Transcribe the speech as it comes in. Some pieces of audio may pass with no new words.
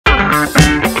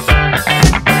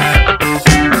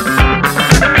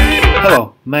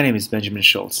My name is Benjamin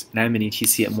Schultz, and I'm an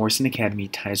ETC at Morrison Academy,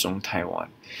 Taichung,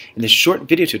 Taiwan. In this short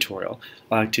video tutorial,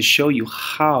 I'd like to show you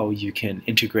how you can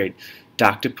integrate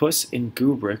Doctopus and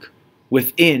Goobric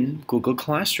within Google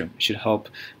Classroom. It should help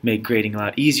make grading a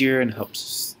lot easier and help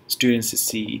students to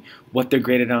see what they're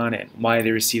graded on and why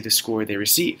they received the score they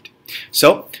received.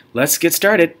 So let's get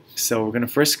started. So we're going to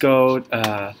first go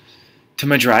to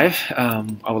my drive.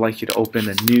 I would like you to open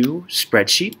a new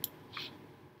spreadsheet.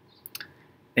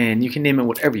 And you can name it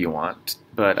whatever you want,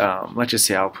 but let's just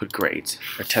say I'll put grades,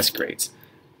 or test grades,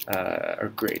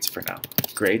 or grades for now,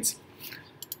 grades.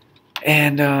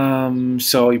 And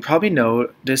so you probably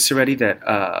know this already, that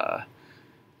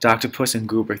Doctopus and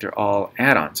Goobric, they're all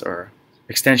add-ons or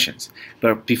extensions.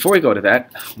 But before we go to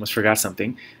that, I almost forgot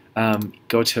something.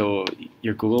 Go to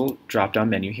your Google drop-down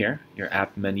menu here, your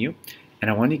app menu, and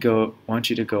I want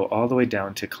you to go all the way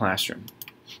down to Classroom.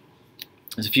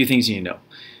 There's a few things you need to know.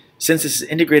 Since this is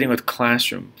integrating with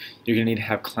Classroom, you're going to need to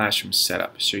have Classroom set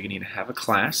up. So you're going to need to have a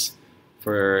class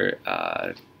for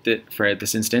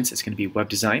this instance. It's going to be Web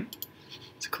Design.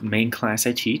 It's a main class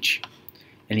I teach,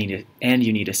 and you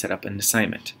need to set up an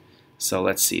assignment. So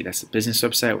let's see. That's the business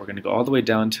website. We're going to go all the way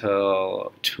down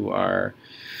to our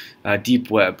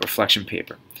deep web reflection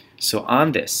paper. So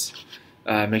on this,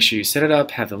 make sure you set it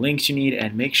up, have the links you need,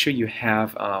 and make sure you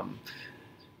have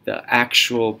the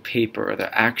actual paper or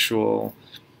the actual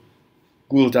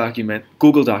Google document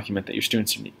that your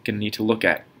students are going to need to look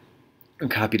at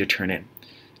and copy to turn in.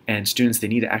 And students, they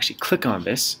need to actually click on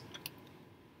this.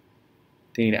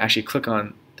 They need to actually click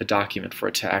on the document for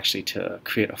it to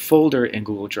create a folder in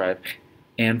Google Drive,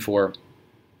 and for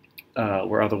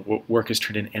where all the work is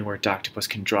turned in and where Doctopus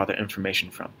can draw the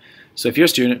information from. So if you're a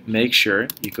student, make sure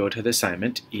you go to the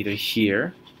assignment either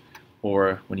here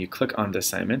or when you click on the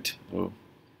assignment.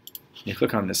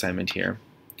 Here.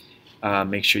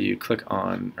 Make sure you click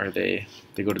on, or they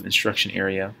go to the instruction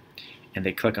area and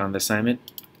they click on the assignment,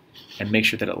 and make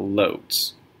sure that it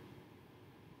loads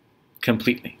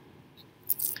completely.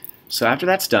 So after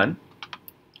that's done,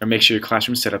 or make sure your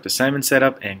classroom set up, assignment set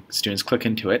up, and students click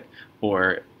into it,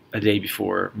 or a day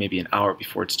before, maybe an hour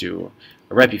before it's due,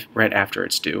 or right after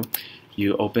it's due,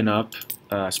 you open up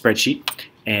a spreadsheet,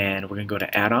 and we're going to go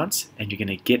to add-ons, and you're going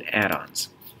to get add-ons.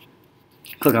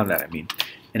 Click on that, I mean.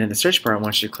 And in the search bar, I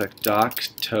want you to click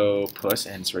Doctopus,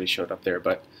 and it's already showed up there,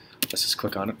 but let's just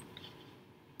click on it.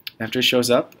 After it shows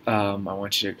up, I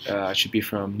want you to, it should be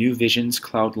from New Visions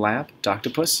Cloud Lab,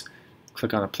 Doctopus.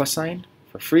 Click on the plus sign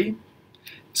for free.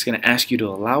 It's going to ask you to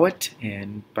allow it,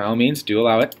 and by all means, do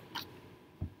allow it.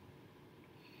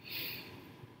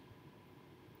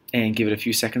 And give it a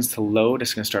few seconds to load.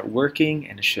 It's going to start working,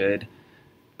 and it should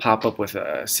pop up with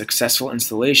a successful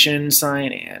installation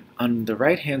sign, and on the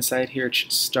right hand side here it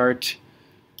should start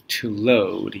to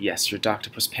load, yes, your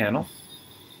Doctopus panel.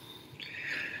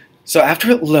 So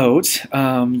after it loads,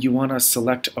 you want to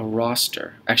select a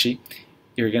roster. Actually,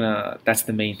 that's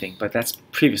the main thing, but that's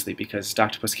previously because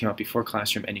Doctopus came out before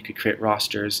Classroom and you could create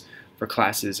rosters for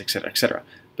classes, etc., etc.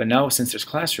 But now, since there's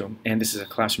Classroom, and this is a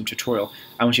Classroom tutorial,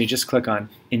 I want you to just click on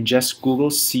Ingest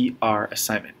Google CR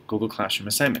Assignment, Google Classroom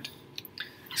Assignment.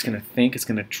 It's going to think, it's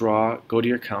going to draw, go to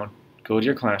your account, go to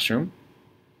your classroom.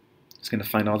 It's going to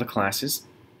find all the classes.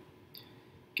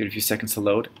 Give it a few seconds to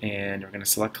load, and we're going to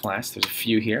select class. There's a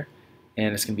few here,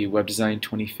 and it's going to be Web Design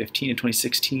 2015 and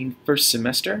 2016 first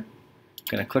semester. I'm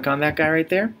going to click on that guy right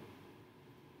there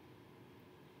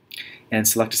and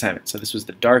select assignment. So this was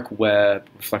the dark web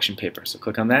reflection paper. So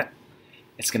click on that.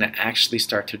 It's going to actually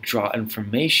start to draw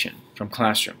information from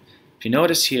Classroom. If you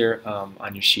notice here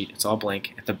on your sheet, it's all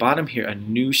blank. At the bottom here, a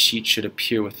new sheet should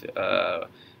appear with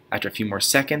after a few more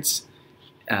seconds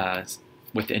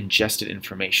with ingested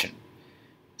information.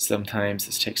 Sometimes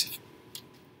this takes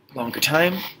a longer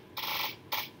time.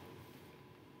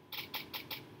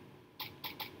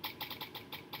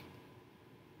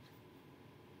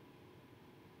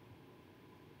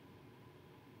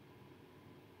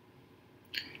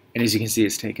 And as you can see,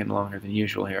 it's taken longer than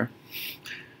usual here.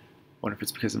 Wonder if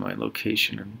it's because of my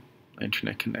location and my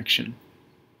internet connection.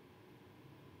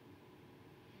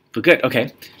 But good,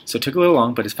 okay. So it took a little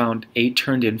long, but it's found 8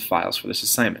 turned in files for this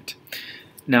assignment.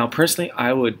 Now, personally,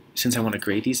 since I want to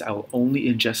grade these, I will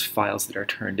only ingest files that are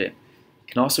turned in.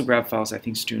 You can also grab files I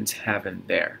think students have in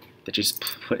there that just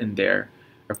put in there,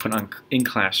 or put on in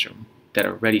Classroom, that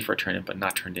are ready for turn in but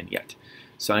not turned in yet.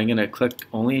 So I'm going to click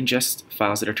only ingest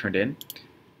files that are turned in,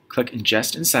 click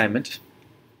ingest assignment.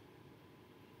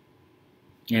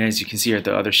 And as you can see here,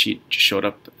 the other sheet just showed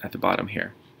up at the bottom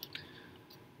here.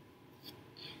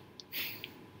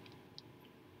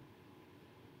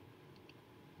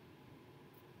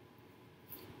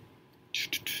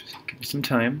 some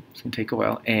time. It's going to take a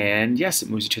while. And yes, it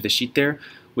moves you to the sheet there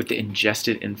with the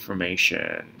ingested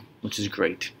information, which is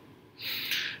great.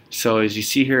 So as you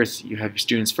see here, you have your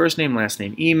student's first name, last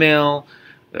name, email,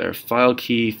 their file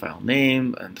key, file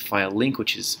name, and the file link,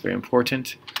 which is very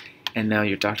important. And now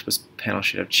your Doctopus panel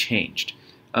should have changed.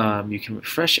 You can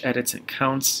refresh edits and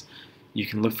counts. You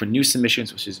can look for new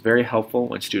submissions, which is very helpful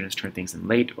when students turn things in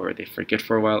late or they forget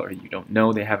for a while or you don't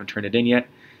know they haven't turned it in yet.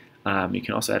 You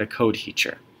can also add a code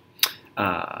feature.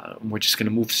 We're just going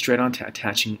to move straight on to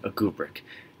attaching a Goobric.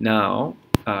 Now,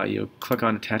 you'll click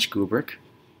on Attach Goobric.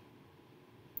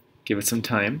 Give it some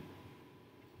time.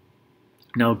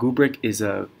 Now, Goobric is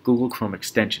a Google Chrome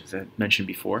extension, as I mentioned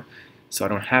before. So I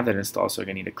don't have that installed, so I'm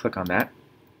going to need to click on that.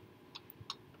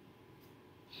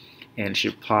 And it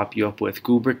should pop you up with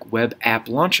Goobric Web App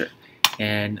Launcher.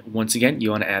 And once again,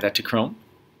 you want to add that to Chrome.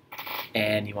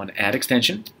 And you want to add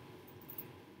extension.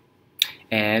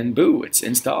 And boo, it's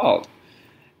installed.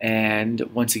 And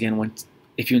once again,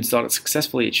 if you install it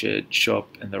successfully, it should show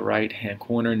up in the right-hand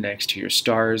corner next to your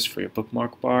stars for your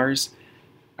bookmark bars,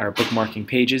 or bookmarking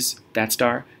pages, that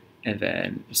star. And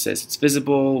then it says it's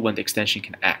visible when the extension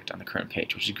can act on the current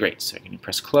page, which is great. So you can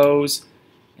press close,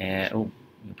 and I'm going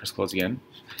to press close again.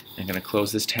 I'm going to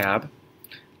close this tab.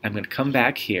 I'm going to come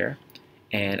back here,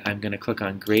 and I'm going to click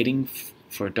on Grading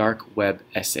for Dark Web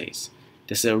Essays.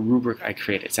 This is a rubric I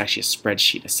created. It's actually a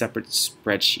spreadsheet, a separate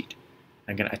spreadsheet.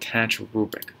 I'm going to attach a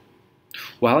rubric.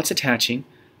 While it's attaching,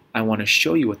 I want to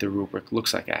show you what the rubric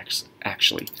looks like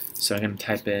actually. So I'm going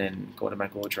to go to my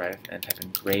Google Drive and type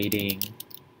in Grading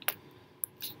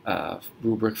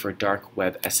rubric for dark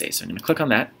web essays. So I'm going to click on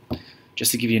that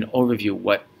just to give you an overview of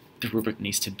what the rubric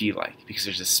needs to be like, because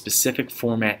there's a specific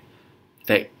format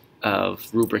of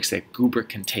rubrics that Goobric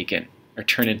can take in or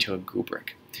turn into a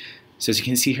Goobric. So as you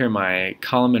can see here, my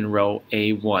column and row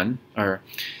A1, or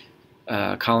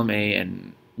column A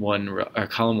and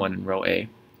column 1 and row A,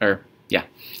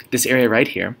 this area right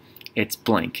here, it's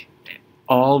blank.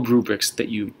 All rubrics that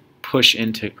you push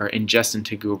into or ingest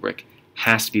into Goobric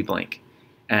has to be blank.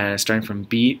 And starting from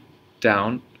B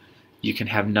down, you can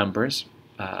have numbers,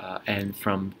 and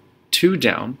from 2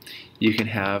 down, you can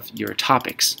have your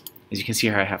topics. As you can see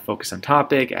here, I have focus on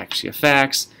topic, accuracy of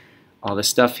facts, all this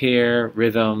stuff here,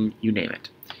 rhythm, you name it.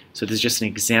 So this is just an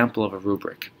example of a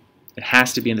rubric. It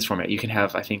has to be in this format. You can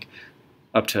have, I think,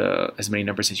 up to as many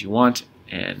numbers as you want,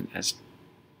 and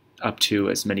up to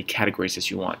as many categories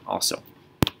as you want also.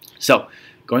 So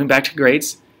going back to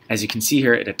grades, as you can see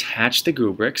here, it attached the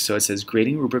Goobric, so it says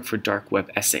Grading Rubric for Dark Web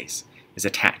Essays is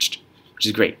attached, which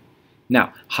is great.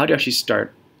 Now, how do you actually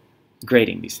start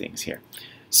grading these things here?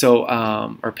 So,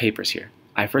 or papers here.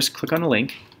 I first click on a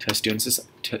link to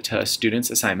a student's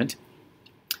assignment.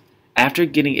 After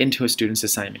getting into a student's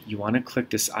assignment, you want to click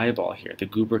this eyeball here, the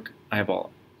Goobric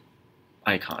eyeball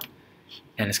icon,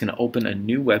 and it's going to open a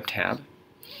new web tab.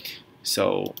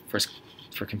 So,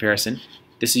 for comparison,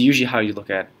 this is usually how you look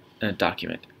at a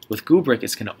document. With Goobric,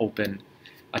 it's going to open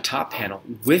a top panel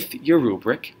with your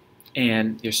rubric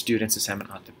and your student's assignment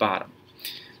on the bottom.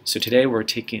 So today we're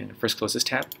taking the first closest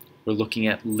tab. We're looking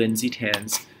at Lindsay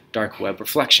Tan's Dark Web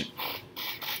Reflection.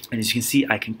 And as you can see,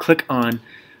 I can click on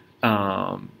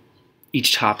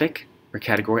each topic or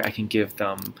category. I can give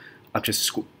them up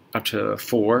to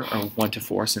 4 or 1 to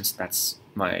 4, since that's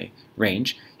my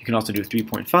range. You can also do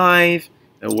 3.5.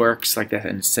 It works like that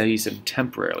and saves them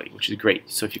temporarily, which is great.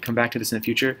 So if you come back to this in the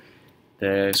future,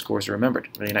 the scores are remembered.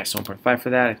 Really nice. 1.5 for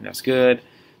that. I think that's good.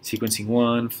 Sequencing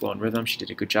 1, flow and rhythm. She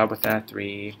did a good job with that.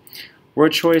 3.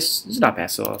 Word choice is not bad.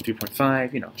 So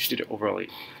 3.5. You know, she did it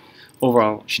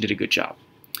overall, she did a good job.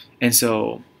 And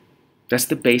so that's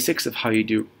the basics of how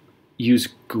you use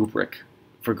Goobric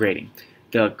for grading.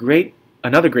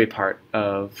 Another great part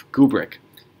of Goobric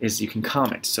is you can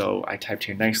comment. So I typed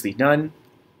here nicely done.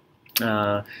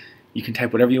 You can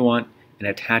type whatever you want and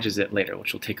it attaches it later,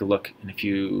 which we'll take a look in a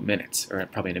few minutes, or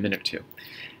probably in a minute or two.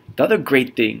 The other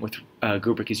great thing with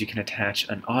Goobric is you can attach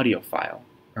an audio file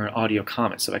or an audio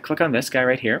comment. So I click on this guy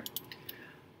right here.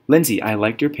 Lindsay, I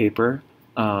liked your paper.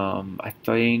 I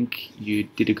think you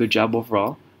did a good job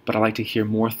overall, but I'd like to hear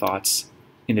more thoughts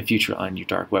in the future on your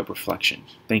dark web reflection.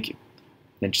 Thank you.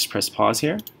 Then just press pause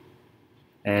here,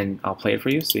 and I'll play it for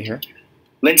you. See here.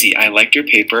 Lindsay, I liked your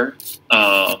paper.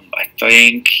 I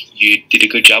think you did a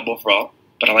good job overall,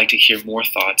 but I'd like to hear more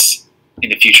thoughts in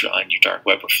the future on your dark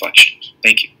web reflection.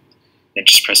 Thank you. Then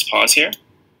just press pause here.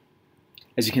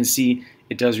 As you can see,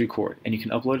 it does record, and you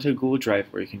can upload it to Google Drive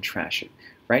or you can trash it.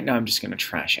 Right now I'm just going to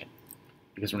trash it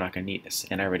because we're not going to need this,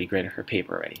 and I already graded her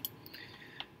paper already.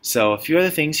 So a few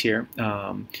other things here.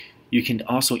 You can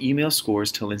also email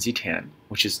scores to Lindsay Tan,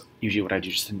 which is usually what I do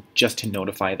just to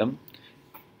notify them.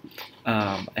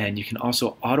 And you can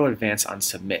also auto advance on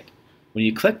submit. When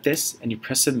you click this and you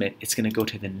press submit, it's going to go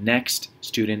to the next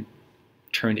student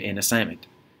turned in assignment.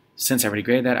 Since I already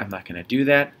graded that, I'm not going to do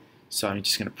that. So I'm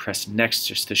just going to press next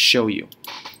just to show you.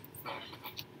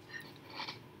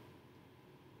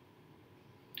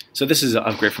 So this is an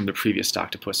upgrade from the previous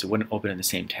Doctopus. It wouldn't open in the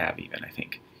same tab even, I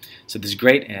think. So this is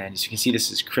great, and as you can see,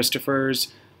 this is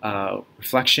Christopher's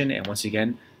reflection, and once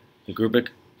again, the Goobric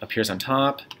appears on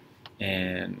top,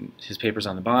 and his paper's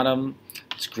on the bottom.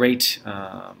 It's great.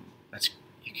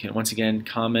 You can once again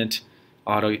comment,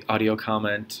 audio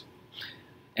comment,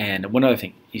 and one other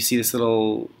thing. You see this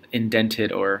little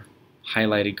indented or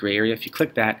highlighted gray area? If you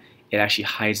click that, it actually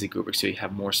hides the Goobric, so you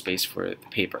have more space for the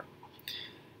paper.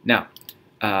 Now,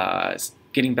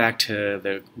 getting back to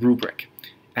the rubric.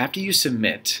 After you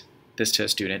submit this to a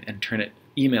student and turn it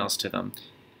emails to them,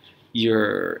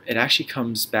 it actually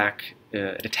comes back,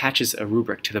 it attaches a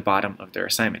rubric to the bottom of their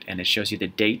assignment, and it shows you the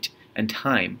date and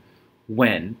time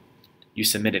when you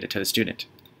submitted it to the student.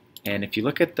 And if you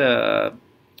look at the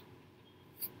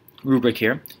rubric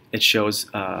here, it shows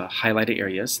highlighted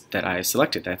areas that I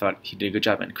selected. I thought he did a good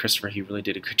job, and Christopher, he really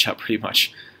did a good job pretty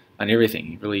much on everything.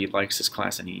 He really likes his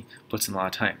class, and he puts in a lot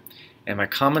of time. And my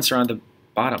comments are on the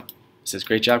bottom. It says,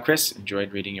 "Great job, Chris.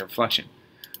 Enjoyed reading your reflection."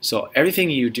 So everything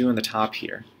you do on the top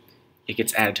here, it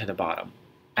gets added to the bottom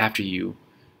after you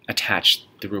attach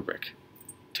the rubric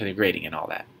to the grading and all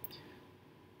that.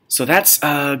 So that's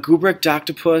Goobric,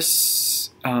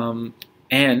 Doctopus,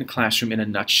 and Classroom in a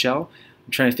nutshell.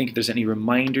 I'm trying to think if there's any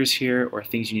reminders here or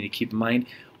things you need to keep in mind.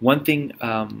 One thing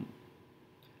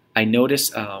I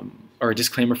noticed, or a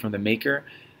disclaimer from the maker,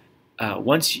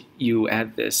 once you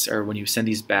add this, or when you send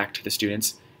these back to the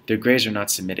students, their grades are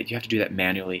not submitted. You have to do that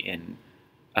manually in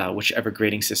whichever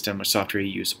grading system or software you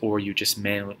use, or you just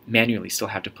manually still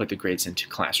have to put the grades into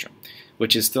Classroom,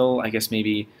 which is still, I guess,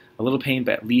 maybe a little pain,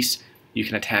 but at least you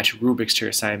can attach rubrics to your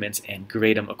assignments and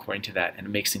grade them according to that, and it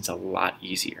makes things a lot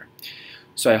easier.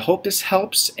 So I hope this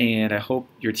helps, and I hope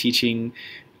your teaching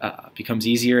becomes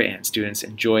easier and students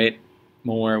enjoy it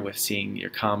more with seeing your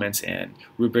comments and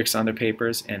rubrics on their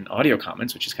papers and audio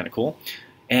comments, which is kind of cool.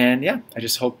 And yeah, I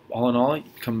just hope all in all you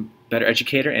become a better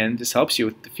educator and this helps you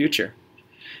with the future.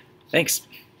 Thanks.